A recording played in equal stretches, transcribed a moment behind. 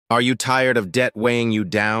Are you tired of debt weighing you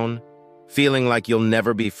down? Feeling like you'll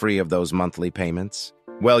never be free of those monthly payments?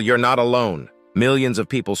 Well, you're not alone. Millions of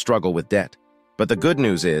people struggle with debt. But the good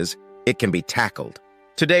news is, it can be tackled.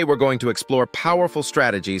 Today, we're going to explore powerful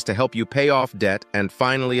strategies to help you pay off debt and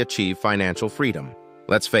finally achieve financial freedom.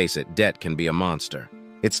 Let's face it, debt can be a monster.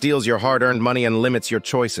 It steals your hard-earned money and limits your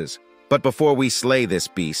choices. But before we slay this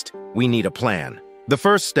beast, we need a plan. The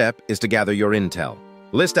first step is to gather your intel.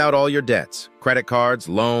 List out all your debts, credit cards,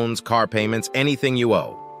 loans, car payments, anything you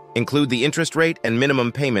owe. Include the interest rate and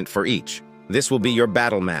minimum payment for each. This will be your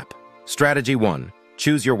battle map. Strategy 1.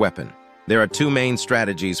 Choose your weapon. There are two main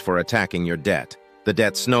strategies for attacking your debt: the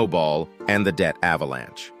debt snowball and the debt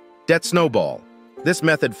avalanche. Debt snowball. This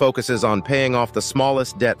method focuses on paying off the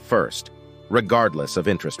smallest debt first, regardless of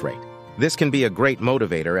interest rate. This can be a great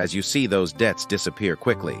motivator as you see those debts disappear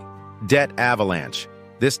quickly. Debt avalanche.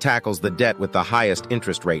 This tackles the debt with the highest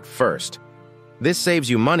interest rate first. This saves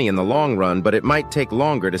you money in the long run, but it might take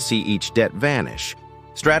longer to see each debt vanish.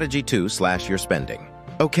 Strategy 2. Slash your spending.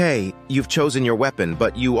 Okay, you've chosen your weapon,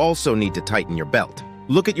 but you also need to tighten your belt.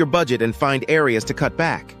 Look at your budget and find areas to cut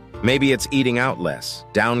back. Maybe it's eating out less,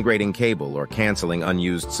 downgrading cable, or canceling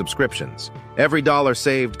unused subscriptions. Every dollar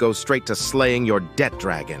saved goes straight to slaying your debt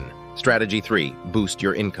dragon. Strategy 3. Boost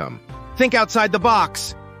your income. Think outside the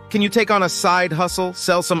box. Can you take on a side hustle,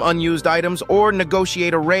 sell some unused items, or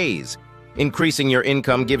negotiate a raise? Increasing your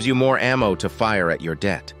income gives you more ammo to fire at your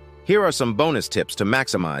debt. Here are some bonus tips to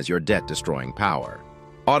maximize your debt-destroying power.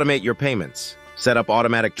 Automate your payments. Set up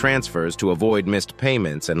automatic transfers to avoid missed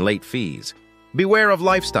payments and late fees. Beware of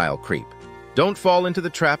lifestyle creep. Don't fall into the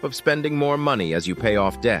trap of spending more money as you pay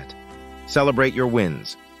off debt. Celebrate your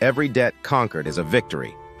wins. Every debt conquered is a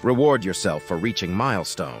victory. Reward yourself for reaching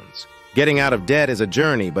milestones. Getting out of debt is a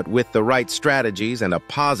journey, but with the right strategies and a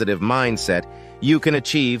positive mindset, you can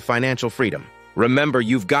achieve financial freedom. Remember,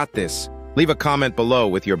 you've got this. Leave a comment below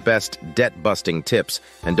with your best debt-busting tips,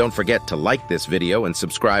 and don't forget to like this video and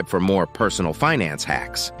subscribe for more personal finance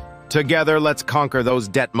hacks. Together, let's conquer those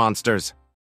debt monsters.